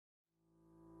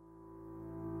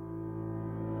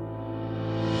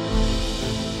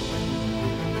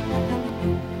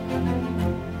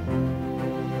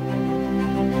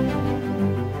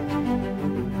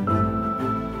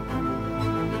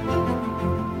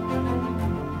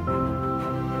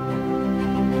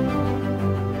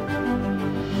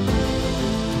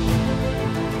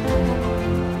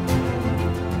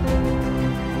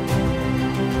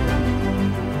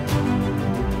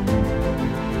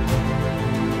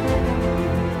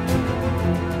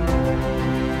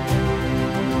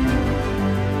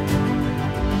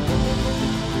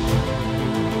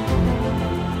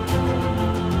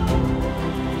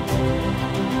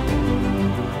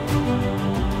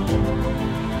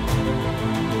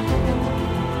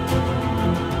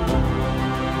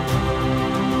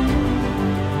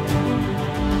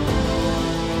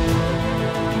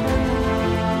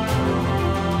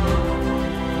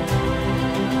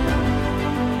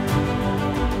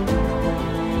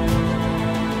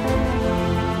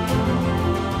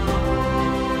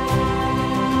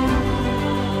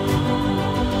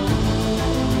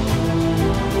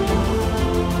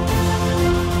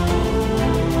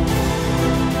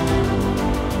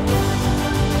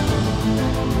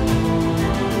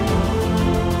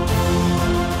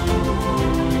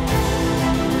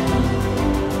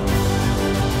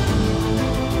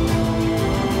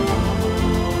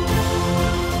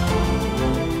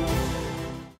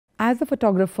As a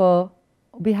photographer,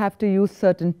 we have to use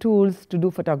certain tools to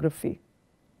do photography.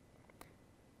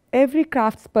 Every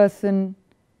craftsperson,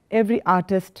 every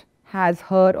artist has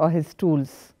her or his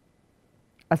tools.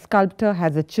 A sculptor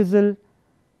has a chisel,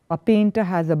 a painter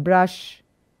has a brush,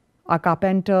 a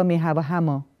carpenter may have a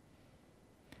hammer.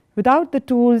 Without the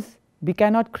tools, we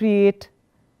cannot create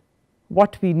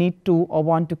what we need to or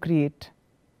want to create.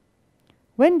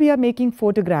 When we are making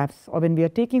photographs or when we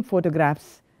are taking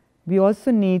photographs, we also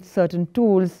need certain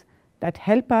tools that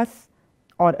help us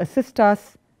or assist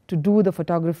us to do the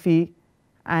photography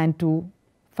and to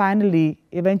finally,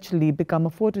 eventually become a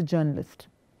photojournalist.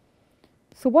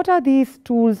 So what are these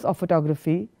tools of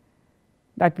photography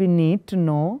that we need to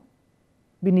know,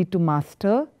 we need to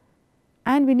master,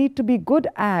 and we need to be good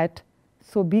at,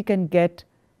 so we can get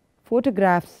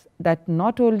photographs that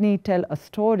not only tell a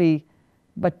story,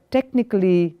 but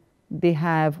technically they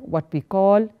have what we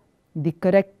call the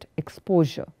correct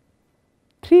exposure.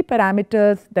 Three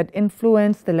parameters that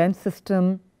influence the lens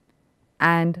system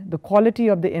and the quality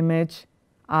of the image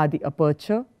are the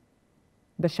aperture,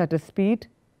 the shutter speed,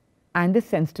 and the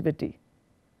sensitivity.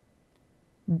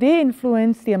 They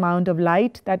influence the amount of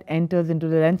light that enters into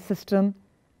the lens system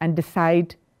and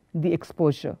decide the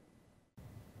exposure.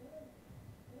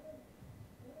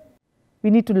 We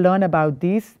need to learn about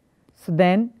these, so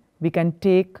then we can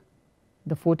take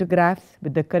the photographs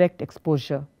with the correct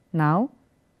exposure. Now,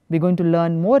 we are going to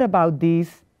learn more about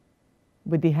these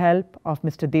with the help of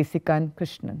Mr. Desikan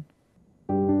Krishnan.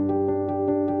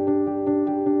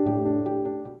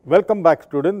 Welcome back,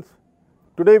 students.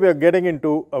 Today we are getting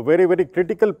into a very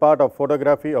critical part of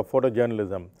photography or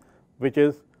photojournalism, which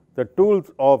is the tools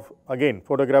of, again,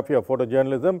 photography or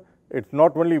photojournalism. It's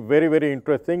not only very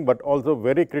interesting, but also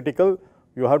very critical.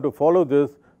 You have to follow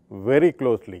this very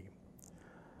closely.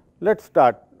 Let's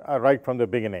start right from the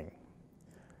beginning.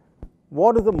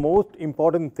 What is the most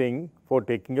important thing for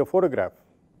taking a photograph?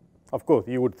 Of course,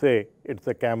 you would say it's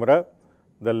the camera,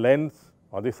 the lens,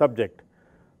 or the subject.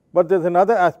 But there's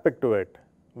another aspect to it,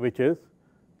 which is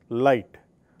light.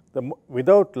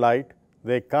 Without light,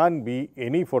 there can't be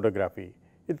any photography.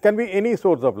 It can be any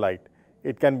source of light.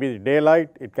 It can be daylight,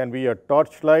 it can be a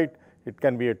torchlight, it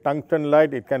can be a tungsten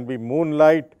light, it can be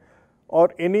moonlight,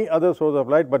 or any other source of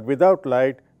light. But without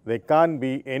light, there can't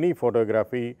be any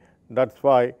photography. That's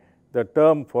why the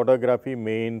term photography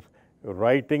means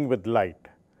writing with light.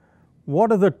 What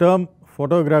does the term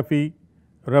photography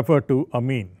refer to or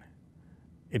mean?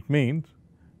 It means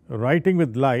writing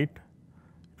with light.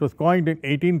 It was coined in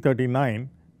 1839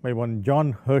 by one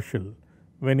John Herschel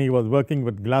when he was working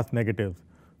with glass negatives.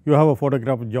 You have a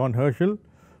photograph of John Herschel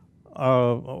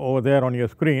over there on your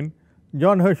screen.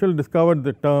 John Herschel discovered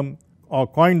the term or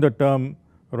coined the term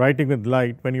writing with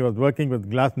light when he was working with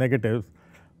glass negatives,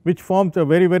 which forms a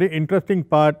very interesting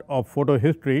part of photo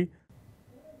history.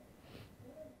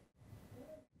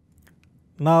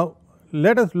 Now,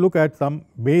 let us look at some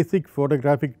basic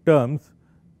photographic terms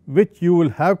which you will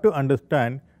have to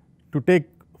understand to take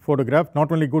photographs, not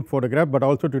only good photographs, but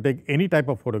also to take any type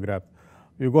of photographs.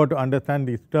 You got to understand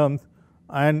these terms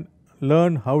and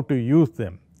learn how to use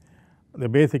them. The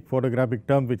basic photographic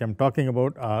terms which I am talking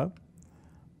about are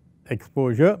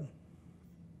exposure,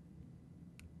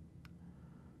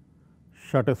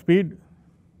 shutter speed,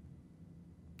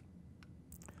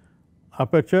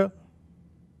 aperture,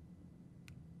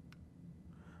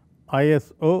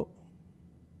 ISO,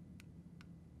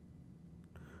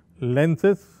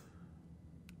 lenses,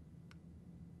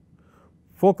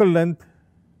 focal length,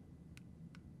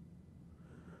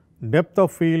 depth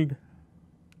of field.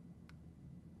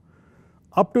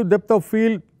 Up to depth of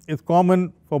field is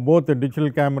common for both the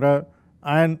digital camera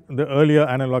and the earlier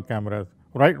analog cameras.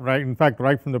 In fact,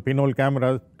 right from the pinhole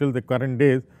cameras till the current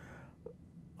days,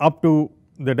 up to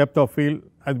the depth of field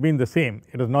has been the same.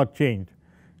 It has not changed.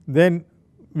 Then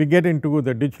we get into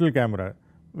the digital camera,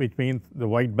 which means the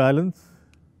white balance,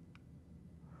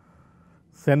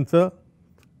 sensor,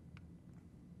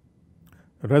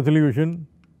 resolution.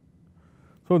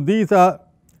 So these are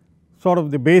sort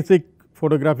of the basic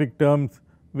photographic terms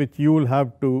which you will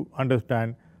have to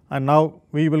understand, and now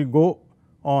we will go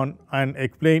on and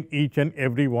explain each and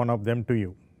every one of them to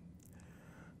you.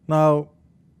 Now,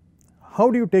 how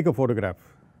do you take a photograph?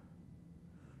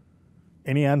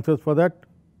 Any answers for that?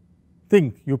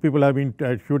 Think, you people have been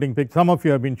shooting pictures, some of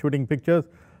you have been shooting pictures,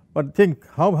 but think,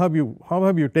 how have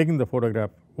you taken the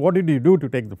photograph? What did you do to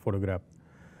take the photograph?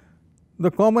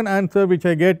 The common answer which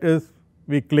I get is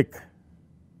we click.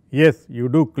 Yes, you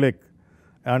do click.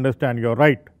 I understand, you are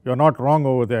right, you are not wrong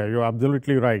over there, you are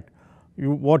absolutely right.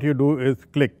 What you do is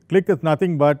click. Click is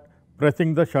nothing but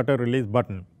pressing the shutter release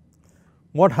button.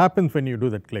 what happens when you do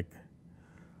that click?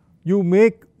 You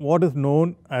make what is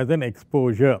known as an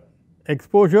exposure.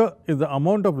 Exposure is the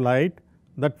amount of light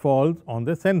that falls on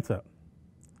the sensor.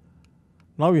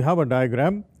 Now, you have a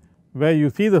diagram where you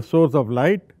see the source of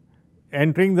light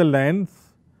entering the lens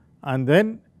and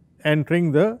then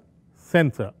entering the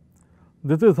sensor.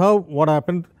 This is how what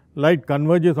happens, light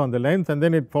converges on the lens and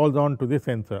then it falls on to the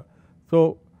sensor.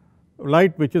 So,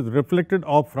 light which is reflected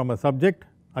off from a subject,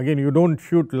 again you do not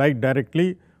shoot light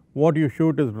directly, what you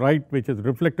shoot is light which is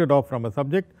reflected off from a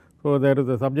subject. So, there is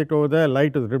a subject over there,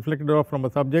 light is reflected off from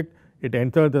a subject, it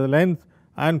enters the lens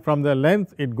and from the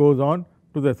lens it goes on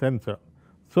to the sensor.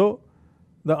 So,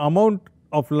 the amount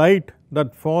of light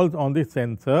that falls on the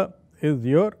sensor is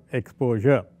your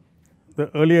exposure.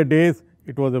 The earlier days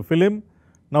it was a film,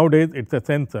 nowadays it is a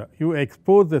sensor. You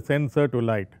expose the sensor to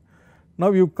light.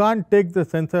 Now, you can't take the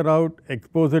sensor out,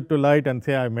 expose it to light and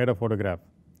say I made a photograph.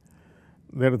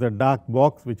 There is a dark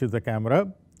box which is the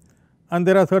camera and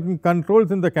there are certain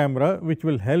controls in the camera which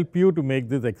will help you to make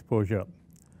this exposure.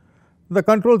 The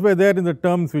controls were there in the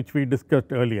terms which we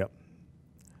discussed earlier.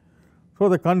 So,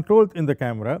 the controls in the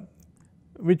camera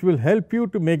which will help you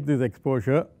to make this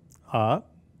exposure are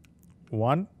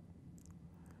 1,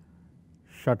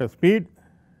 shutter speed,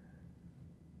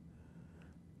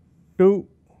 2,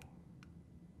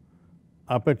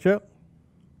 aperture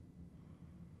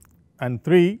and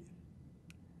 3,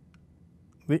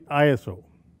 the ISO.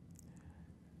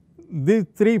 These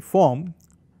three form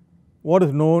what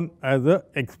is known as the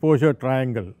exposure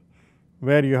triangle,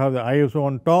 where you have the ISO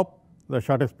on top, the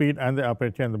shutter speed and the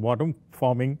aperture in the bottom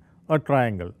forming a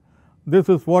triangle. This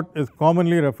is what is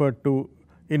commonly referred to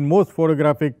in most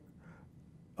photographic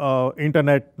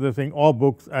internet this thing or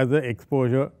books as the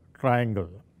exposure triangle.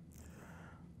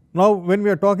 Now, when we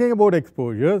are talking about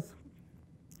exposures,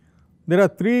 there are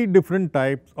three different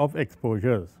types of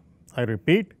exposures. I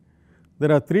repeat,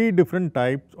 there are three different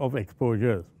types of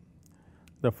exposures.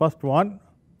 The first one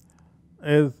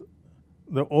is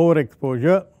the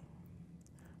overexposure,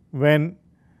 when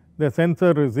the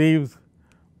sensor receives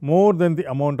more than the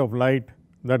amount of light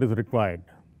that is required.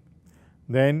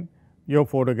 Then your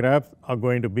photographs are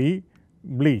going to be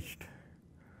bleached.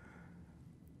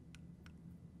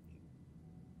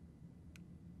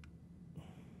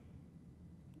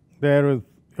 There is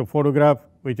a photograph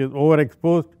which is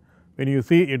overexposed. When you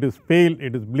see it is pale,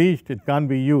 it is bleached, it can't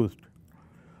be used.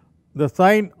 The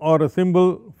sign or a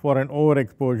symbol for an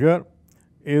overexposure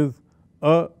is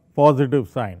a positive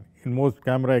sign. In most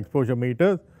camera exposure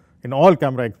meters, in all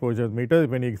camera exposure meters,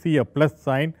 when you see a plus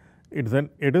sign, it is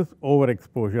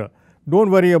overexposure. Do not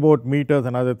worry about meters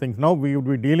and other things. Now, we will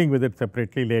be dealing with it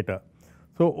separately later.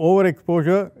 So,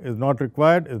 overexposure is not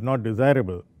required, is not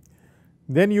desirable.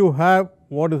 Then you have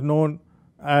what is known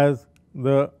as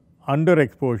the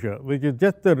underexposure, which is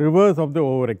just the reverse of the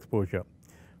overexposure,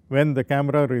 when the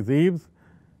camera receives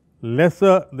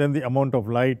lesser than the amount of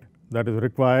light that is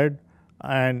required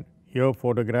and your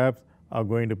photographs are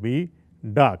going to be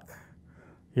dark.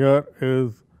 Here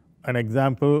is an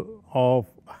example of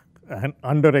an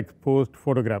underexposed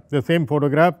photograph. The same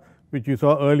photograph which you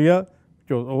saw earlier,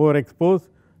 which was overexposed,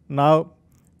 now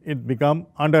it become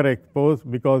underexposed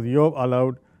because you have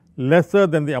allowed lesser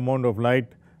than the amount of light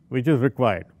which is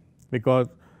required, because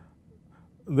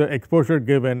the exposure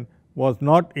given was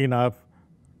not enough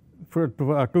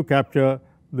to capture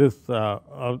this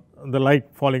the light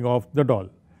falling off the doll.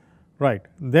 Right.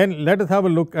 Then let us have a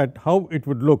look at how it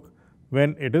would look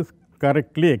when it is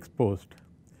correctly exposed.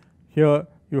 Here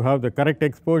you have the correct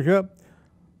exposure.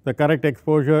 The correct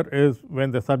exposure is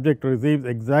when the subject receives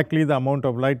exactly the amount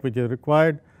of light which is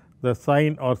required. The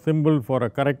sign or symbol for a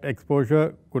correct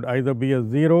exposure could either be a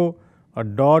 0, a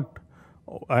dot,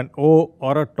 an O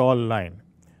or a tall line.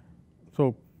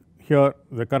 So, here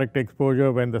the correct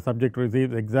exposure when the subject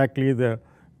receives exactly the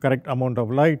correct amount of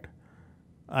light,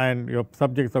 and your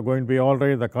subjects are going to be all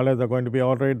right, the colors are going to be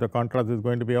all right, the contrast is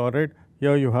going to be all right.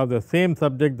 Here you have the same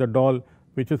subject, the doll,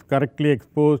 which is correctly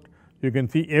exposed. You can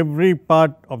see every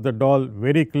part of the doll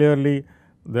very clearly.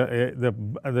 The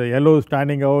yellow is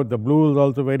standing out, the blue is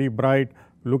also very bright.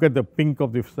 Look at the pink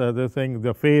of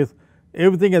the face.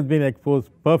 Everything has been exposed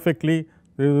perfectly.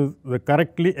 This is the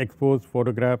correctly exposed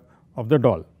photograph of the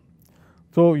doll.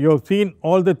 So, you have seen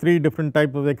all the three different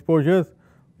types of exposures.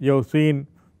 You have seen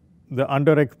the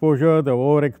underexposure, the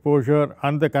overexposure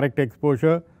and the correct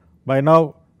exposure. By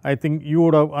now, I think you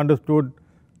would have understood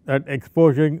that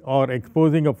exposing or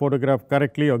exposing a photograph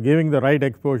correctly or giving the right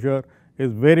exposure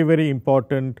is very, very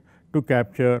important to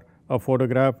capture a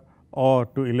photograph or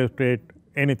to illustrate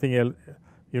anything else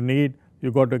you need.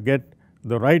 You got to get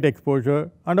the right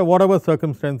exposure under whatever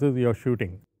circumstances you are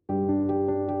shooting.